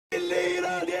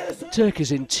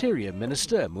Turkey's Interior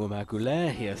Minister Muammer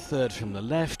Güler, here third from the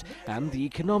left, and the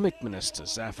Economic Minister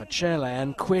Zafer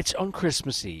Çağlayan quit on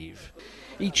Christmas Eve.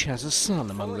 Each has a son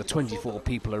among the 24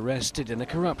 people arrested in a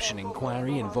corruption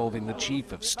inquiry involving the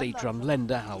chief of state-run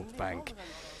lender Halkbank.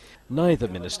 Neither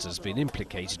minister's been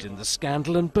implicated in the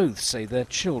scandal, and both say their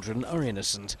children are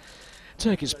innocent.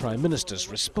 Turkey's Prime Minister's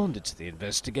responded to the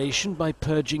investigation by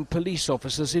purging police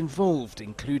officers involved,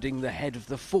 including the head of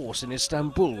the force in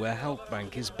Istanbul, where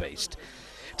Halkbank is based.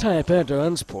 Tayyip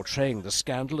Erdogan's portraying the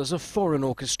scandal as a foreign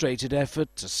orchestrated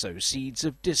effort to sow seeds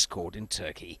of discord in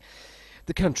Turkey.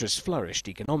 The country's flourished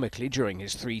economically during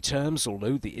his 3 terms,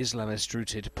 although the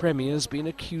Islamist-rooted premier's been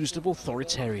accused of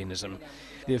authoritarianism.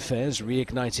 The affair's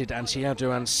reignited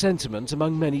anti-Erdogan sentiment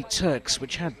among many Turks,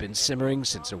 which had been simmering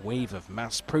since a wave of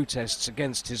mass protests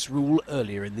against his rule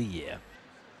earlier in the year.